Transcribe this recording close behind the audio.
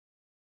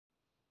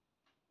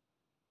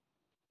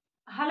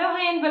Hello,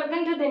 hi and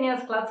welcome to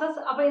dhanyas classes.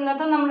 അപ്പോൾ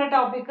ഇന്നത്തെ നമ്മുടെ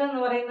ടോപ്പിക് എന്ന്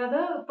പറയുന്നത്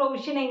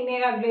പ്രൊവിഷൻ എങ്ങനെ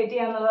കാൽക്കുലേറ്റ്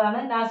ചെയ്യാന്നുള്ളതാണ്.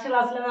 ലാസ്റ്റ്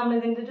ക്ലാസ്സിൽ നമ്മൾ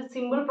ഇതിന്റെ ഒരു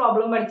സിമ്പിൾ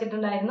പ്രോബ്ലം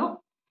പഠിച്ചിട്ടുണ്ടായിരുന്നു.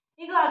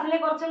 ഈ ക്ലാസ്സിലെ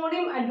കുറച്ചും കൂടി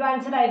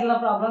അഡ്വാൻസ്ഡ് ആയിട്ടുള്ള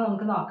പ്രോബ്ലം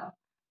നമുക്ക് നോക്കാം.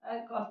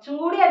 കുറച്ചും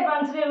കൂടി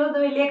അഡ്വാൻസ്ഡ് ഉള്ളത്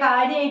വലിയ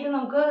കാര്യമായിട്ട്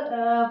നമുക്ക്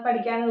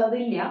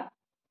പഠിക്കാനുള്ളതില്ല.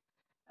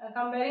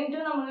 കമ്പയറിംഗ് ടു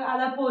നമ്മൾ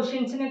അതർ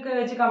പോർഷൻസിനൊക്കെ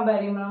വെച്ച് കമ്പയർ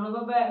ചെയ്യുമ്പോൾ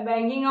നമ്മളിപ്പോൾ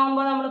ബാങ്കിങ്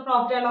ആകുമ്പോൾ നമ്മൾ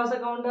പ്രോഫിറ്റ് ആൻഡ് ലോസ്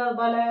അക്കൗണ്ട്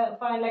അതുപോലെ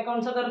ഫൈനൽ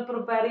അക്കൗണ്ട്സ് ഒക്കെ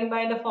പ്രിപ്പയർ ചെയ്യുമ്പോൾ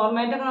അതിന്റെ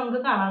ഫോർമാറ്റ് ഒക്കെ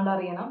നമുക്ക് കാണാണ്ട്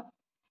അറിയണം.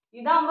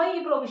 ഇതാകുമ്പോൾ ഈ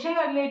പ്രൊവിഷൻ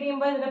കാൽക്കുലേറ്റ്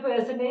ചെയ്യുമ്പോൾ ഇതിന്റെ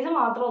പെർസെൻറ്റേജ്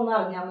മാത്രം ഒന്ന്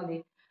അറിഞ്ഞാൽ മതി.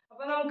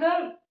 അപ്പോൾ നമുക്ക്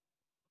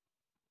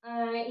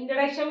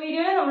ഇൻട്രൊഡക്ഷൻ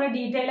വീഡിയോയിൽ നമ്മൾ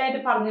ഡീറ്റെയിൽ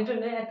ആയിട്ട്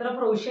പറഞ്ഞിട്ടുണ്ട് എത്ര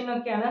പ്രൊവിഷൻ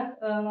ഒക്കെയാണ്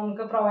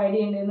നമുക്ക് പ്രൊവൈഡ്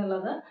ചെയ്യേണ്ടത്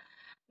എന്നുള്ളത്.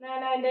 ഞാൻ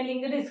അതിന്റെ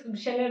ലിങ്ക്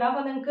ഡിസ്ക്രിപ്ഷനിൽ ഇടാം.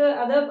 അപ്പോൾ നിങ്ങൾക്ക്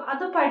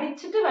അത്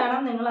പഠിച്ചിട്ട്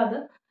വേണം നിങ്ങളത്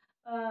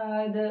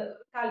ഇത്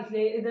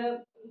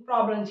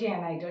പ്രോബ്ലം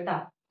ചെയ്യാനായിട്ട് കേട്ടോ.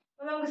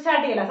 അപ്പോൾ നമുക്ക്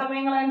സ്റ്റാർട്ട് ചെയ്യാം.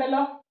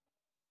 സമയങ്ങളുണ്ടല്ലോ.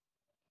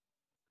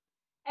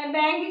 A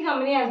banking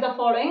company has the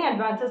following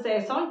advances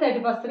as on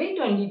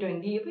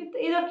 31/3/2020.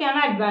 ഇതൊക്കെയാണ്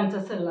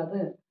അഡ്വാൻസസ്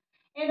ഉള്ളത്.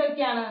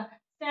 ഏതൊക്കെയാണ്?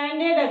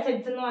 സ്റ്റാൻഡേർഡ്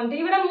അസറ്റ്സ് എന്ന്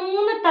പറഞ്ഞിട്ട് ഇവിടെ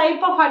 3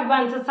 ടൈപ്പ് ഓഫ്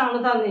അഡ്വാൻസസ് ആണ്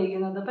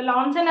തന്നിരിക്കുന്നത്. ഇപ്പൊ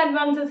ലോൺസ് ആൻഡ്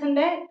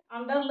അഡ്വാൻസസിന്റെ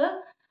അണ്ടറിൽ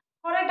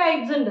കുറെ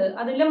ടൈപ്സ് ഉണ്ട്.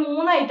 അതിൽ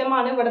 3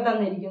 ഐറ്റമാണ് ഇവിടെ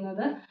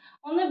തന്നിരിക്കുന്നത്.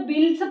 ഒന്ന്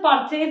ബിൽസ്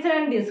പർച്ചേസ്ഡ്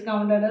ആൻഡ്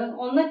ഡിസ്കൗണ്ടഡ്,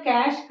 ഒന്ന്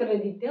ക്യാഷ്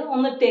ക്രെഡിറ്റ്,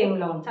 ഒന്ന് ടേം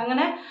ലോൺസ്.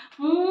 അങ്ങനെ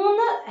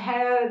 3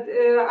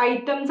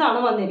 ഐറ്റംസ് ആണ്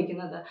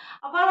വന്നിരിക്കുന്നത്.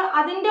 അപ്പൊ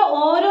അതിന്റെ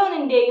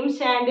ഓരോന്നിന്റെയും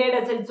സ്റ്റാൻഡേർഡ്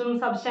അസറ്റ്സും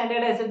സബ്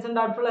സ്റ്റാൻഡേർഡ് അസറ്റ്സും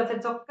ഡൗട്ട്ഫുൾ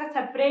അസറ്റ്സും ഒക്കെ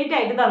സെപ്പറേറ്റ്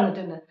ആയിട്ട്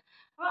തന്നിട്ടുണ്ട്.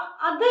 അപ്പൊ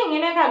അത്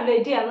എങ്ങനെ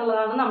കാൽക്കുലേറ്റ്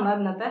ചെയ്യാന്നുള്ളതാണ് നമ്മുടെ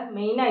ഇന്നത്തെ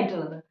മെയിൻ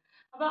ആയിട്ടുള്ളത്.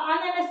 അപ്പൊ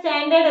അങ്ങനെ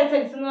സ്റ്റാൻഡേർഡ്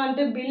അസറ്റ്സ് എന്ന്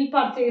പറഞ്ഞിട്ട് ബിൽ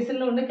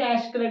പർച്ചേസിനുണ്ട്,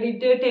 ക്യാഷ്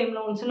ക്രെഡിറ്റ്, ടേം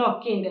ലോൺസിനും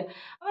ഒക്കെ ഉണ്ട്.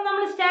 അപ്പൊ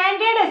നമ്മൾ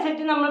സ്റ്റാൻഡേർഡ്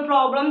അസറ്റ് നമ്മൾ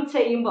പ്രോബ്ലം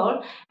ചെയ്യുമ്പോൾ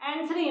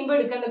ആൻസർ ചെയ്യുമ്പോൾ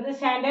എടുക്കേണ്ടത്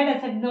സ്റ്റാൻഡേർഡ്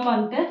അസറ്റ് എന്ന്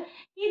പറഞ്ഞിട്ട്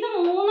ഇത്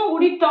 3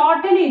 കൂടി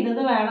ടോട്ടൽ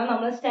ചെയ്തത് വേണം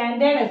നമ്മൾ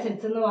സ്റ്റാൻഡേർഡ്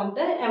അസറ്റ്സ് എന്ന്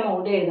പറഞ്ഞിട്ട്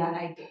എമൗണ്ട്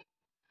എഴുതാനായിട്ട്.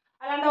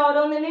 അല്ലാണ്ട്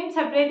ഓരോന്നിനെയും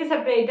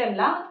സെപ്പറേറ്റ്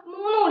അല്ല,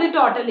 3 കൂടി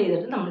ടോട്ടൽ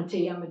ചെയ്തിട്ട് നമ്മൾ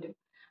ചെയ്യാൻ പറ്റും.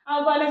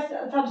 അതുപോലെ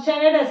സബ്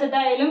സ്റ്റാൻഡേർഡ് അസറ്റ്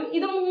ആയാലും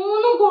ഇത്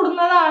 3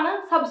 കൂടുന്നതാണ്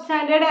സബ്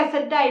സ്റ്റാൻഡേർഡ്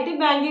അസറ്റ് ആയിട്ട്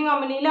ബാങ്കിങ്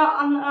കമ്പനിയിൽ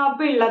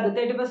ഇപ്പം ഉള്ളത്.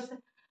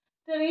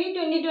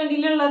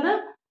 31/3/2020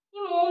 ഈ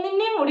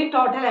 3ന്റെയും കൂടി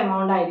ടോട്ടൽ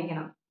എമൗണ്ട്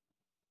ആയിരിക്കണം.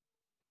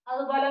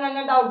 അതുപോലെ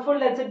തന്നെ ഡൗട്ട്ഫുൾ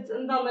അസറ്റ്സ്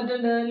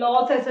തന്നിട്ടുണ്ട്,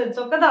 ലോസ് അസറ്റ്സ്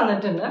ഒക്കെ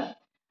തന്നിട്ടുണ്ട്.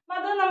 അപ്പൊ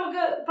അത്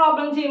നമുക്ക്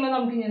പ്രോബ്ലം ചെയ്യുമ്പോൾ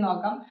നമുക്ക് ഇനി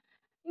നോക്കാം.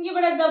 എനിക്ക്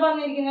ഇവിടെ എന്താ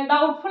പറഞ്ഞിരിക്കുന്നത്?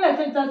 Doubtful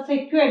assets R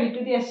secured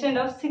to the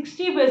extent of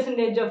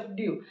 60% of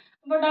due.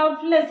 അപ്പോൾ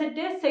ഡൗട്ട്ഫുൾ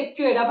അസറ്റ്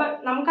സെക്യൂർഡ്. അപ്പൊ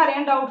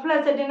നമുക്കറിയാം ഡൗട്ട്ഫുൾ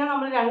അസറ്റിനെ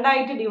നമ്മൾ 2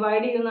 ആയിട്ട്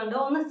ഡിവൈഡ് ചെയ്യുന്നുണ്ട്.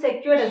 ഒന്ന്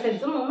സെക്യൂർഡ്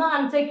അസറ്റ്സും ഒന്ന്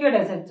അൺസെക്യൂർഡ്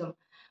അസറ്റ്സും.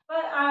 അപ്പൊ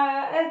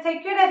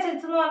സെക്യൂർഡ്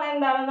അസറ്റ്സ് എന്ന് പറഞ്ഞാൽ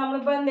എന്താണ്?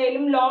 നമ്മളിപ്പോൾ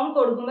എന്തെങ്കിലും ലോൺ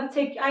കൊടുക്കുമ്പോൾ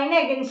അതിന്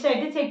അഗൻസ്റ്റ്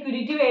ആയിട്ട്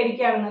സെക്യൂരിറ്റി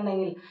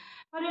മേടിക്കുകയാണെന്നുണ്ടെങ്കിൽ,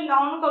 ഒരു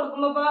ലോൺ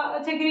കൊടുക്കുമ്പോൾ ഇപ്പോൾ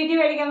സെക്യൂരിറ്റി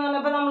മേടിക്കാന്ന്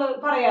പറഞ്ഞപ്പോൾ നമ്മൾ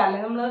പറയാല്ലേ,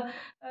 നമ്മൾ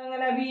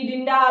അങ്ങനെ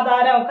വീടിന്റെ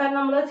ആധാരം ഒക്കെ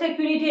നമ്മൾ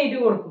സെക്യൂരിറ്റി ആയിട്ട്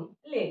കൊടുക്കും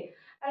അല്ലേ?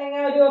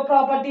 അല്ലെങ്കിൽ ഒരു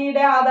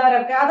പ്രോപ്പർട്ടിയുടെ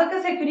ആധാരമൊക്കെ അതൊക്കെ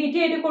സെക്യൂരിറ്റി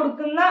ആയിട്ട്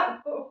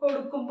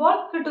കൊടുക്കുമ്പോൾ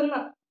കിട്ടുന്ന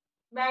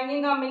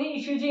ബാങ്കിങ് കമ്പനി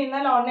ഇഷ്യൂ ചെയ്യുന്ന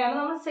ലോണിനെയാണ്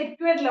നമ്മൾ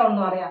സെക്യൂർഡ് ലോൺ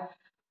എന്ന് പറയാം.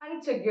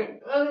 അൺസെക്യൂർഡ്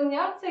അത്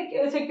കഴിഞ്ഞാൽ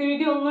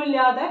സെക്യൂരിറ്റി ഒന്നും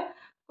ഇല്ലാതെ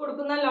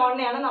കൊടുക്കുന്ന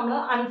ലോണിനെയാണ് നമ്മൾ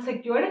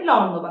അൺസെക്യൂർഡ്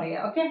ലോൺ എന്ന് പറയുക.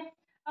 ഓക്കെ,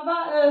 അപ്പൊ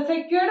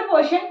സെക്യൂർഡ്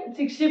പോർഷൻ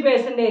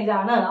 60%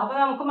 ആണ്. അപ്പൊ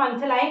നമുക്ക്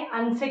മനസ്സിലായി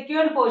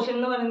അൺസെക്യൂർഡ് പോർഷൻ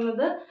എന്ന്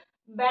പറയുന്നത്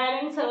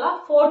ബാലൻസ് ഉള്ള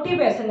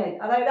 40%,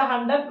 അതായത്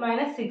 100 -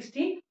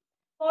 60,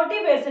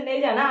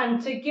 40% ആണ്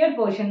അൺസെക്യൂർഡ്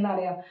പോർഷൻ എന്ന്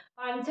പറയാം.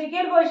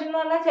 അൺസെക്യൂർഡ് പോർഷൻ എന്ന്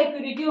പറഞ്ഞാൽ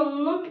സെക്യൂരിറ്റി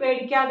ഒന്നും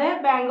മേടിക്കാതെ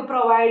ബാങ്ക്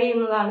പ്രൊവൈഡ്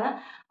ചെയ്യുന്നതാണ്.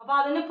 അപ്പൊ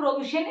അതിന്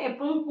പ്രൊവിഷൻ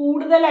എപ്പോഴും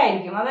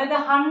കൂടുതലായിരിക്കും, അതായത്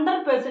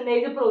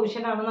 100%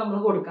 പ്രൊവിഷൻ ആണ് നമ്മൾ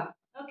കൊടുക്കുക.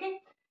 ഓക്കെ,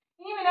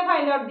 ഇനി പിന്നെ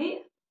find out the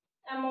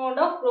amount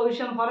of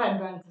provision for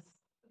advances.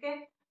 Okay,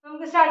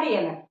 നമുക്ക് സ്റ്റാർട്ട്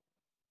ചെയ്യാലേ.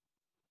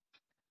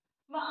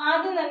 അപ്പൊ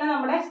ആദ്യം തന്നെ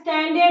നമ്മുടെ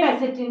സ്റ്റാൻഡേർഡ്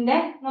അസറ്റിന്റെ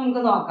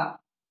നമുക്ക് നോക്കാം.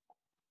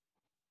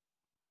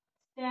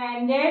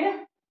 സ്റ്റാൻഡേർഡ്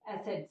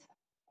അസറ്റ്സ്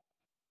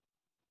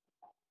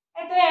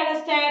എത്രയാണ്?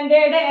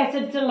 സ്റ്റാൻഡേർഡ്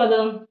അസറ്റ്സ് ഉള്ളത്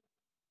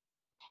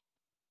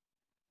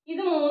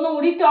ഇത് 3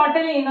 കൂടി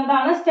ടോട്ടൽ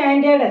ചെയ്യുന്നതാണ്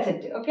സ്റ്റാൻഡേർഡ്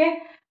അസറ്റ്. ഓക്കെ,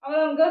 അപ്പൊ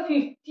നമുക്ക്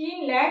 15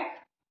 lakh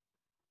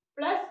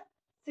plus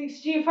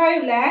 65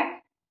 lakh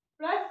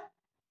plus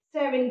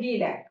 70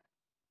 lakh.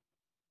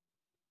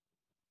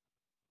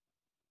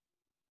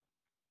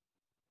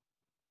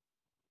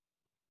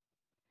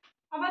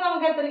 അപ്പൊ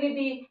നമുക്ക് എത്ര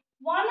കിട്ടി?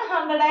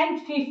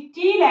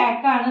 150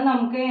 lakh ആണ്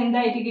നമുക്ക്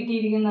എന്തായിട്ട്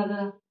കിട്ടിയിരിക്കുന്നത്?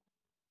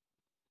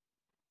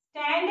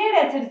 സ്റ്റാൻഡേർഡ്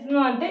അസറ്റ്സ് എന്ന്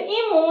പറഞ്ഞിട്ട് ഈ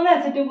 3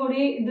 അസറ്റും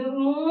കൂടി ഇത്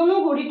 3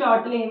 കൂടി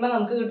ടോട്ടൽ ചെയ്യുമ്പോൾ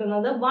നമുക്ക്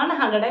കിട്ടുന്നത്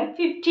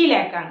 150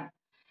 lakh ആണ്.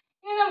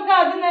 ഇനി നമുക്ക്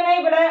ആദ്യം തന്നെ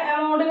ഇവിടെ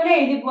എമൗണ്ടുകൾ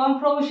എഴുതി പോകാം.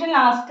 പ്രൊവിഷൻ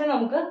ലാസ്റ്റ്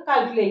നമുക്ക്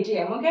കാൽക്കുലേറ്റ്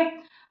ചെയ്യാം. ഓക്കെ,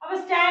 അപ്പൊ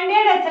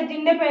സ്റ്റാൻഡേർഡ്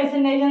അസറ്റിന്റെ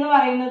പെർസെൻറ്റേജ് എന്ന്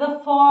പറയുന്നത്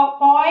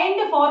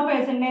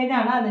 0.4%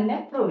 ആണ് അതിന്റെ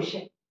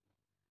പ്രൊവിഷൻ.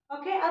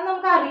 ഓക്കെ, അത്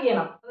നമുക്ക്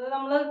അറിയണം, അത്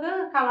നമ്മൾക്ക്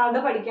കാണാതെ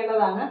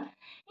പഠിക്കേണ്ടതാണ്.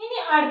 ഇനി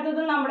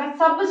അടുത്തത് നമ്മുടെ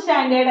സബ്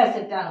സ്റ്റാൻഡേർഡ്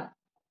അസറ്റ് ആണ്.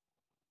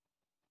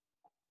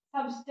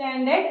 സബ്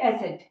സ്റ്റാൻഡേർഡ്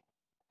അസറ്റ്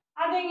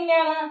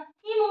അതെങ്ങനെയാണ്?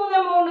 ഈ 3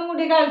 എമൗണ്ടും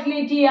കൂടി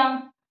കാൽക്കുലേറ്റ് ചെയ്യാം.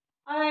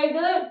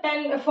 അതായത്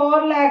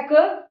 4 lakh,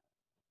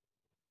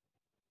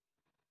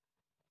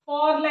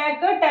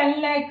 10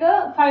 lakh,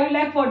 5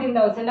 lakh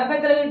 14,000. അപ്പൊ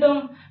എത്ര കിട്ടും?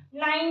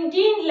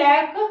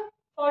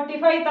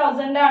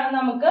 19,45,000 ആണ്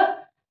നമുക്ക്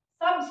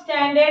സബ്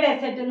സ്റ്റാൻഡേർഡ്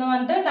അസറ്റ് എന്ന്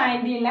പറഞ്ഞിട്ട്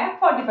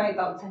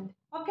 19,45,000.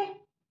 ഓക്കെ,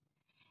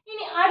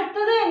 ഇനി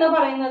അടുത്തത് എന്ന്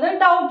പറയുന്നത്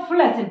ഡൗട്ട്ഫുൾ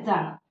അസറ്റ്സ്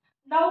ആണ്.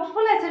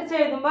 ഡൗട്ട്ഫുൾ അസറ്റ്സ്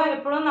എഴുതുമ്പോൾ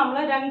എപ്പോഴും നമ്മൾ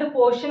രണ്ട്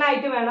പോർഷൻ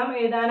ആയിട്ട് വേണം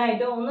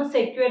എഴുതാനായിട്ട്. ഒന്ന്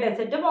സെക്യൂർഡ്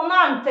അസറ്റും ഒന്ന്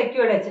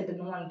അൺസെക്യൂർഡ് അസറ്റ്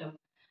എന്ന് പറഞ്ഞിട്ടും.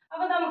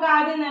 അപ്പൊ നമുക്ക്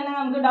ആദ്യം തന്നെ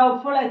നമുക്ക്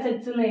ഡൗട്ട്ഫുൾ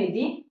അസറ്റ്സ് എന്ന്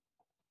എഴുതി.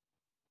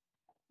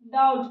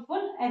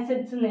 ഡൗട്ട്ഫുൾ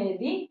അസറ്റ്സ് എന്ന്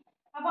എഴുതി.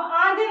 അപ്പൊ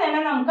ആദ്യം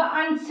തന്നെ നമുക്ക്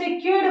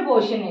അൺസെക്യൂർഡ്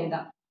പോർഷൻ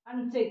എഴുതാം.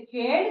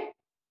 Unsecured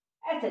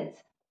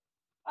assets.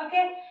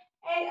 ഓക്കെ.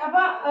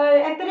 അപ്പൊ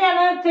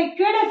എത്രയാണ്?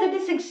 സെക്യൂർഡ് അസറ്റ്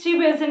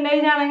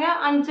 60% ആണെങ്കിൽ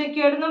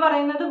അൺസെക്യൂർഡ് എന്ന്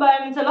പറയുന്നത്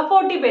ബാലൻസ് ഉള്ള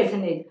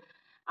 40%.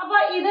 അപ്പൊ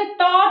ഇത്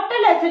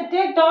total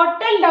asset,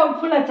 total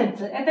doubtful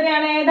assets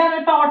എത്രയാണ്? ഏതാണ്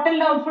ടോട്ടൽ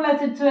ഡൗട്ട്ഫുൾ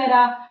അസറ്റ്സ്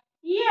വരാ?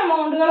 ഈ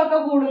എമൗണ്ടുകളൊക്കെ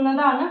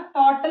കൂടുന്നതാണ്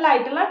ടോട്ടൽ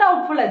ആയിട്ടുള്ള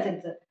ഡൗട്ട്ഫുൾ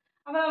അസറ്റ്സ്.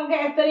 അപ്പൊ നമുക്ക്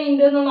എത്ര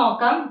ഉണ്ട് എന്ന്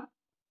നോക്കാം.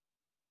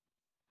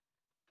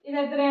 ഇത്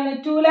എത്രയാണ്?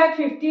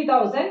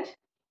 2,50,000.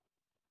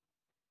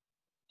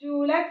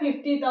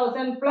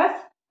 2,50,000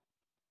 plus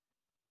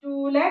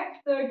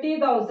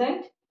 2,30,000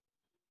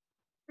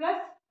 plus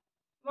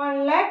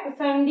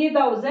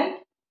 1,70,000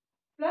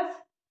 plus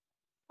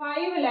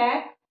 5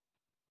 lakh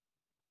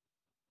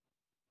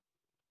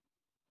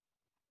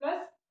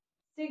plus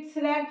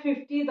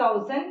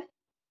 6,50,000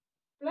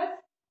 plus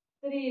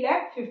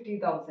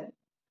 3,50,000.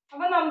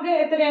 അപ്പൊ നമുക്ക്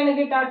എത്രയാണ്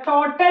കിട്ടുക?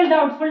 ടോട്ടൽ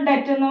ഡൗട്ട്ഫുൾ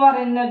ഡെറ്റ് എന്ന്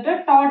പറയുന്നത്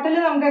ടോട്ടൽ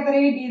നമുക്ക് എത്ര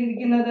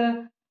കിട്ടിയിരിക്കുന്നത്?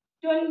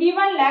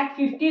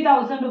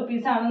 21,50,000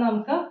 rupees ആണ്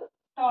നമുക്ക്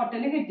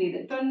ടോട്ടൽ കിട്ടിയത്.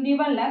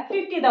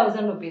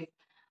 21,50,000 rupees.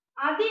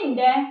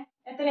 അതിന്റെ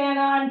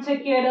എത്രയാണ്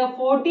അൺസെക്യൂർഡ്?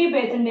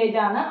 40%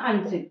 ആണ്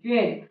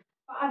അൺസെക്യൂർഡ്.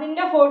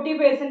 അതിന്റെ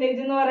 40%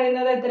 എന്ന്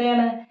പറയുന്നത്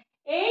എത്രയാണ്?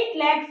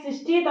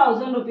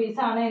 8,60,000 rupees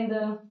ആണ്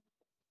എന്ത്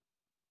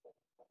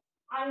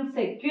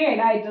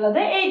അൺസെക്യൂർഡ് ആയിട്ടുള്ളത്.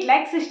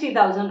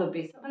 8,60,000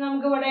 rupees. അപ്പൊ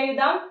നമുക്ക് ഇവിടെ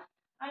എഴുതാം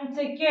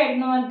അൺസെക്യൂർഡ്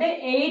എന്ന് പറഞ്ഞിട്ട്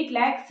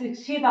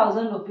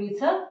 8,60,000 rupees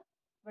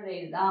ഇവിടെ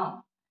എഴുതാം.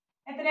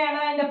 എത്രയാണ്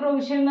അതിന്റെ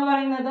പ്രൊവിഷൻ എന്ന്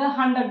പറയുന്നത്?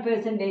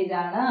 100%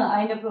 ആണ്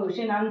അതിന്റെ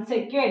പ്രൊവിഷൻ.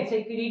 അൺസെക്യൂർഡ്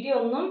സെക്യൂരിറ്റി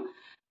ഒന്നും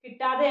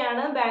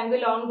കിട്ടാതെയാണ് ബാങ്ക്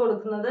ലോൺ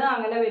കൊടുക്കുന്നത്.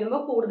 അങ്ങനെ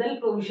വരുമ്പോൾ കൂടുതൽ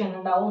പ്രൊവിഷൻ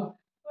ഉണ്ടാവും.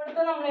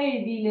 ഇവിടുത്തെ നമ്മൾ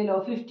എഴുതിയില്ലല്ലോ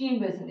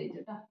 15%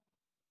 കേട്ടോ.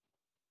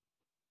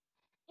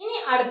 ഇനി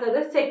അടുത്തത്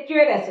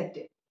സെക്യൂർഡ്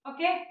അസറ്റ്.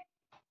 ഓക്കെ.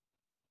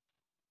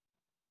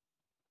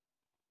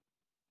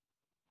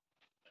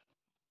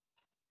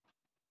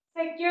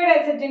 സെക്യൂർഡ്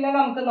അസറ്റിനെ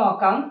നമുക്ക്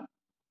നോക്കാം.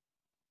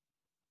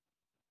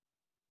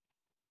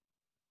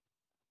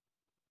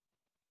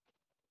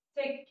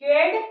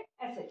 സെക്യൂർഡ്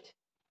അസറ്റ്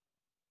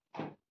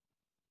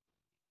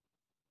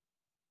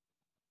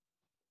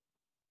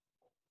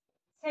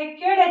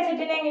സെക്യൂർഡ്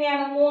അസറ്റിനെ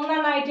എങ്ങനെയാണ്? 3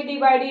 എണ്ണമായിട്ട്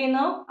ഡിവൈഡ്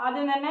ചെയ്യുന്നു.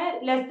 ആദ്യം തന്നെ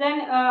ലെസ് ദാൻ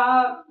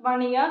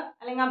 1 ഇയർ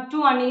അല്ലെങ്കിൽ up to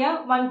 1 year,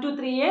 1 to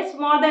 3 years,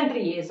 more than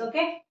 3 years.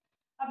 Okay.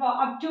 അപ്പോൾ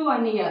up to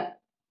 1 year,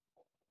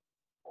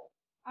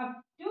 up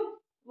to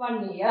 1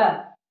 year.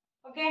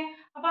 Okay.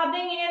 അപ്പൊ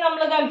അതെങ്ങനെയാണ്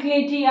നമ്മൾ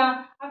കാൽക്കുലേറ്റ് ചെയ്യുക?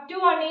 അപ് ടു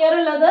 1 ഇയർ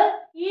ഉള്ളത്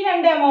ഈ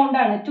രണ്ട് എമൗണ്ട്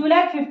ആണ്,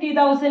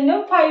 2,50,000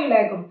 5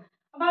 lakh.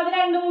 അപ്പൊ അത്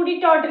രണ്ടും കൂടി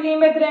ടോട്ടൽ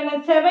ചെയ്യുമ്പോൾ എത്രയാണ്?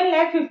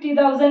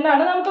 7,50,000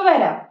 ആണ് നമുക്ക്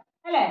വരാം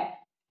അല്ലെ?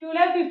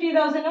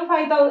 2,50,000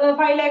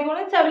 5 lakh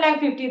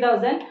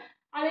 7,50,000.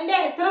 അതിന്റെ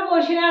എത്ര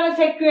പോർഷൻ ആണ്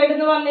സെക്യൂർഡ്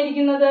എന്ന്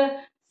പറഞ്ഞിരിക്കുന്നത്?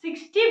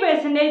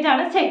 60%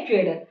 ആണ്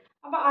സെക്യൂർഡ്.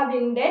 അപ്പൊ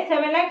അതിന്റെ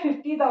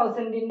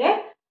 7,50,000ന്റെ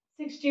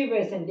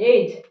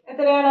 60%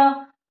 എത്രയാണ്?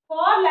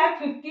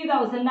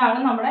 4,50,000 ആണ്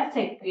നമ്മുടെ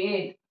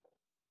സെക്യൂർഡ്.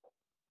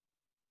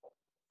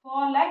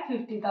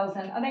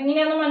 4,50,000.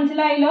 അതെങ്ങനെയാന്ന്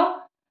മനസ്സിലായല്ലോ?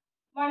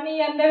 1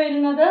 ഇയറിന്റെ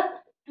വരുന്നത്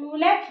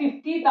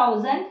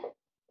 2,50,000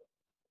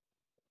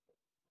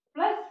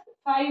 പ്ലസ്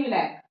 5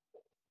 lakh.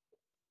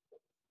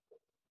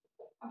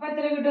 അപ്പൊ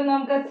എത്ര കിട്ടും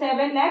നമുക്ക്?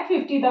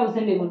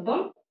 7,50,000 കിട്ടും.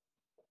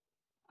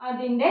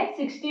 അതിന്റെ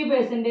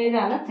 60%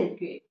 ആണ്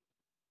സെക്യൂർഡ്.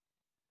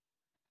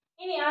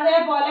 ഇനി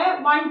അതേപോലെ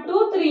 1 to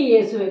 3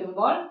 years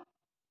വരുമ്പോൾ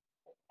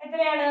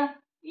എത്രയാണ്?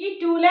 ഈ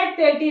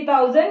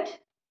 2,30,000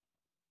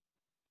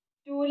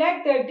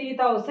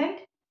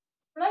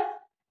 പ്ലസ്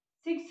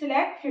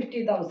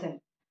 6,50,000.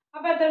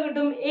 അപ്പൊ എത്ര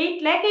കിട്ടും?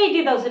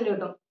 8,80,000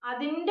 കിട്ടും.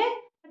 അതിന്റെ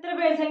എത്ര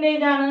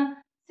പെർസെന്റേജ് ആണ്?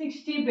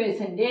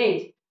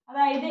 60%.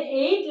 അതായത്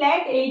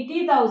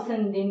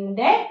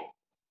 8,80,000ന്റെ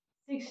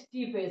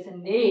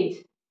 60%.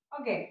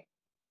 ഓക്കെ.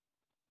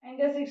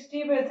 അതിന്റെ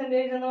 60%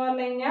 എന്ന്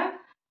പറഞ്ഞു കഴിഞ്ഞാൽ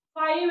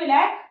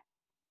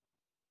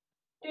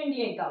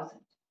 5,28,000.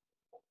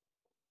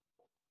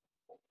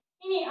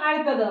 ഇനി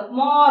അടുത്തത്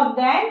മോർ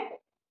ദാൻ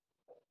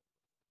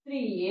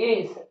 3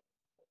 years.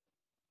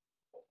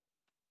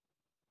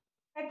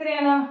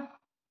 എത്രയാണ്?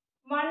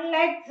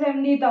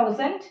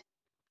 1,70,000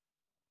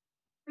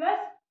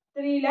 പ്ലസ്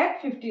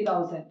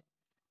 3,50,000.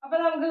 അപ്പൊ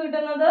നമുക്ക്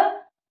കിട്ടുന്നത്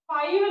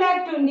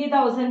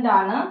 5,20,000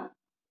 ആണ്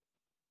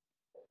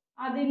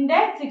അതിന്റെ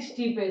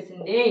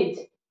 60%.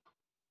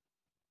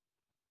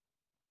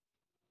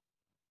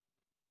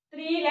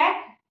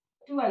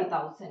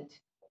 3,12,000.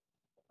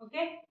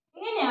 ഓക്കെ.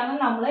 ഇങ്ങനെയാണ്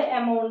നമ്മൾ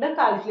എമൗണ്ട്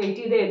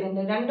കാൽക്കുലേറ്റ് ചെയ്ത്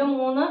എഴുതുന്നത്.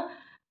 2-3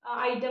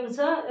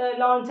 ഐറ്റംസ്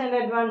ലോൺസ് ആൻഡ്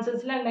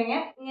അഡ്വാൻസസിൽ ഉണ്ടെങ്കിൽ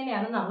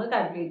ഇങ്ങനെയാണ് നമ്മൾ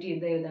കാൽക്കുലേറ്റ്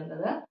ചെയ്ത്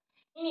എഴുതേണ്ടത്.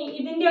 ഇനി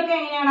ഇതിന്റെയൊക്കെ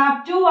എങ്ങനെയാണ്?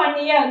 അപ് ടു 1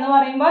 ഇയർ എന്ന്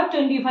പറയുമ്പോൾ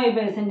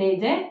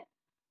 25%,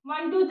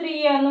 1 to 3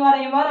 year എന്ന്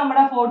പറയുമ്പോൾ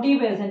നമ്മുടെ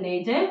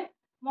 40%,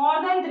 മോർ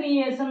ദാൻ 3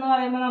 years എന്ന്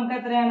പറയുമ്പോൾ നമുക്ക്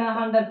എത്രയാണ്?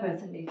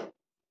 100%.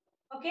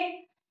 ഓക്കെ.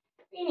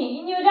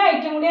 ഇനി ഒരു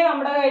ഐറ്റം കൂടി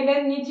നമ്മുടെ കയ്യിൽ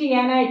ഇനി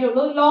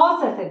ചെയ്യാനായിട്ടുള്ളൂ,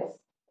 ലോസ് അസറ്റ്സ്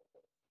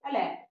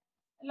അല്ലേ.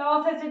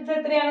 ലോസ് അസറ്റ്സ്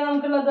എത്രയാണ്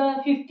നമുക്കുള്ളത്?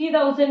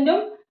 50,000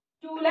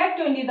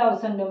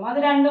 2,20,000. അത്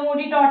രണ്ടും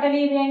കൂടി ടോട്ടൽ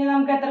ചെയ്ത് കഴിഞ്ഞാൽ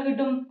നമുക്ക് എത്ര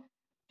കിട്ടും?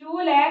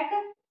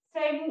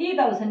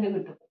 2,70,000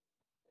 കിട്ടും.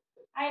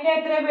 അതിന്റെ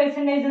എത്ര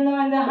പെർസെൻറ്റേജ് എന്ന്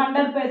പറയുന്നത്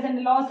 100%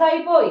 ലോസ് ആയി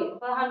പോയി.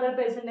 അപ്പൊ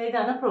 100%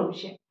 ആണ്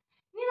പ്രൊവിഷൻ.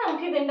 ഇനി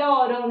നമുക്ക് ഇതിന്റെ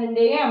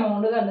ഓരോന്നിന്റെയും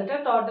എമൗണ്ട് കണ്ടിട്ട്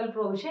ടോട്ടൽ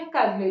പ്രൊവിഷൻ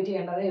കാൽക്കുലേറ്റ്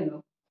ചെയ്യേണ്ടതേ ഉള്ളൂ.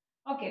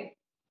 ഓക്കെ,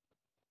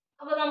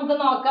 അപ്പൊ നമുക്ക്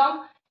നോക്കാം.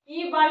 ഈ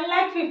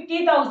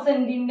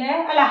 1,50,000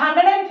 അല്ല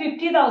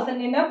 150,000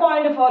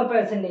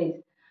 0.4%,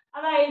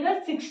 അതായത്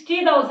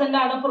 60,000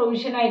 ആണ്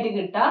പ്രൊവിഷൻ ആയിട്ട്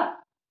കിട്ടുക.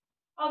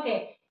 ഓക്കെ,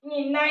 ഇനി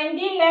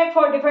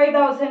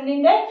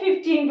 19,45,000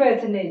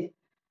 15%,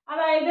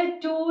 അതായത്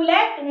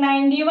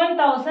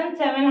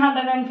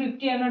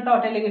 2,91,750 ആണ്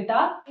ടോട്ടൽ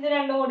കിട്ടുക. ഇത്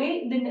രണ്ടും കൂടി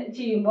ഇതിന്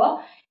ചെയ്യുമ്പോൾ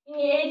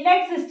ഇനി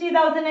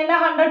 8,60,000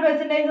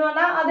 100% എന്ന്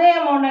പറഞ്ഞാൽ അതേ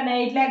എമൗണ്ട് തന്നെ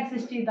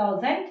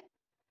 8,60,000.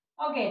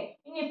 ഓക്കെ,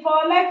 ഇനി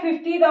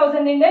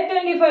 4,50,000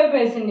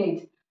 25%,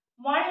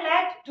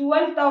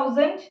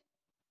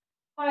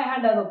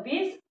 1,12,500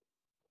 rupees.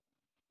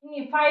 ഇനി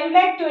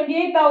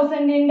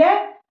 5,28,000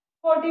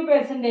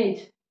 40%,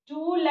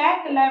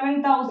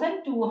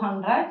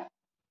 2,11,200.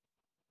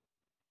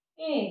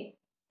 ഇനി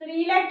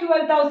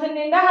 3,12,000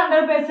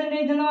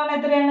 100% എന്ന് പറഞ്ഞാൽ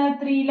എത്രയാണ്?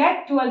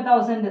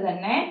 3,12,000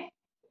 തന്നെ.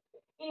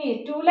 ഇനി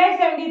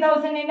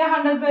 2,70,000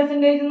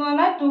 100% എന്ന്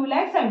പറഞ്ഞാൽ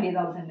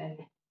 2,70,000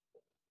 തന്നെ.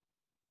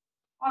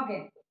 ഓക്കെ,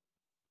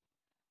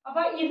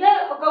 അപ്പൊ ഇത്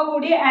ഒക്കെ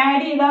കൂടി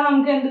ആഡ് ചെയ്താൽ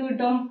നമുക്ക് എന്ത്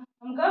കിട്ടും?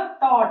 നമുക്ക്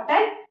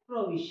ടോട്ടൽ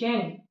പ്രൊവിഷൻ.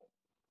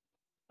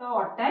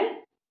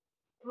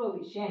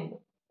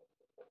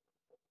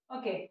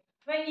 ഓക്കെ,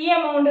 അപ്പൊ ഈ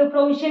എമൗണ്ട്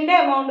പ്രൊവിഷന്റെ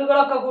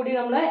എമൗണ്ടുകളൊക്കെ കൂടി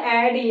നമ്മൾ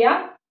ആഡ് ചെയ്യാം.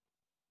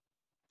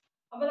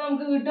 അപ്പൊ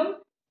നമുക്ക് കിട്ടും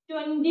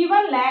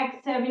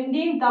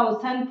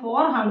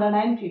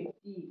 21,17,450.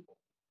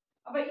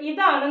 അപ്പൊ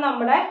ഇതാണ്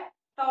നമ്മുടെ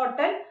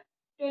ടോട്ടൽ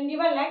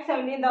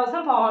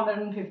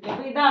 21,17,450.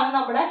 അപ്പൊ ഇതാണ്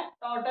നമ്മുടെ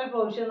ടോട്ടൽ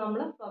പ്രൊവിഷൻ നമ്മൾ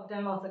പ്രോഫിറ്റ്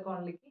ആൻഡ് ലോസ്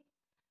അക്കൗണ്ടിലേക്ക്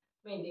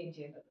മെയിൻറ്റെയിൻ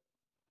ചെയ്തത്.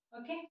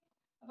 ഓക്കെ,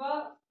 അപ്പോൾ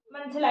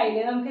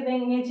മനസ്സിലായില്ലേ നമുക്ക് ഇത്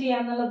എങ്ങനെ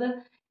ചെയ്യാന്നുള്ളത്?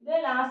 ഇത്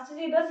ലാസ്റ്റ്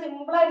ചെയ്ത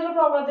സിമ്പിൾ ആയിട്ടുള്ള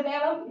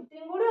പ്രോബ്ലത്തിനെയാണ്,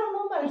 ഇത്തിരി കൂടി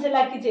ഒന്നും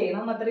മനസ്സിലാക്കി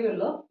ചെയ്യണം, അത്രയേ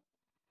ഉള്ളൂ.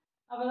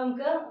 അപ്പോൾ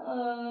നമുക്ക്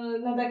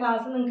ഇന്നത്തെ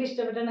ക്ലാസ് നിങ്ങൾക്ക്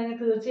ഇഷ്ടപ്പെട്ടിട്ടുണ്ടെങ്കിൽ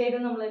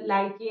തീർച്ചയായിട്ടും നമ്മൾ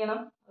ലൈക്ക് ചെയ്യണം,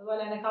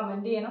 അതുപോലെ തന്നെ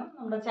കമൻറ്റ് ചെയ്യണം,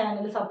 നമ്മുടെ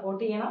ചാനൽ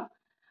സപ്പോർട്ട് ചെയ്യണം.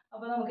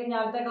 അപ്പോൾ നമുക്ക്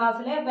ഇന്നത്തെ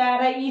ക്ലാസ്സിൽ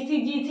വേറെ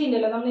ECGC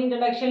ഉണ്ടല്ലോ, നമ്മൾ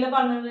ഇൻട്രൊഡക്ഷനിൽ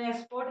പറഞ്ഞത്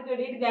എക്സ്പോർട്ട്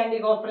ക്രെഡിറ്റ് ഗ്യാരണ്ടി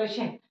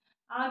കോർപ്പറേഷൻ,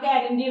 ആ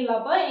ഗ്യാരണ്ടി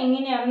ഉള്ളപ്പോൾ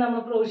എങ്ങനെയാണ് നമ്മൾ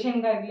പ്രൊവിഷൻ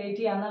കാൽക്കുലേറ്റ്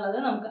ചെയ്യുക എന്നുള്ളത്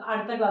നമുക്ക്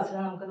അടുത്ത ക്ലാസ്സിൽ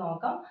നമുക്ക്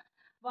നോക്കാം.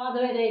 അപ്പോൾ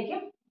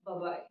അതുവരേക്കും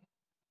ബൈ.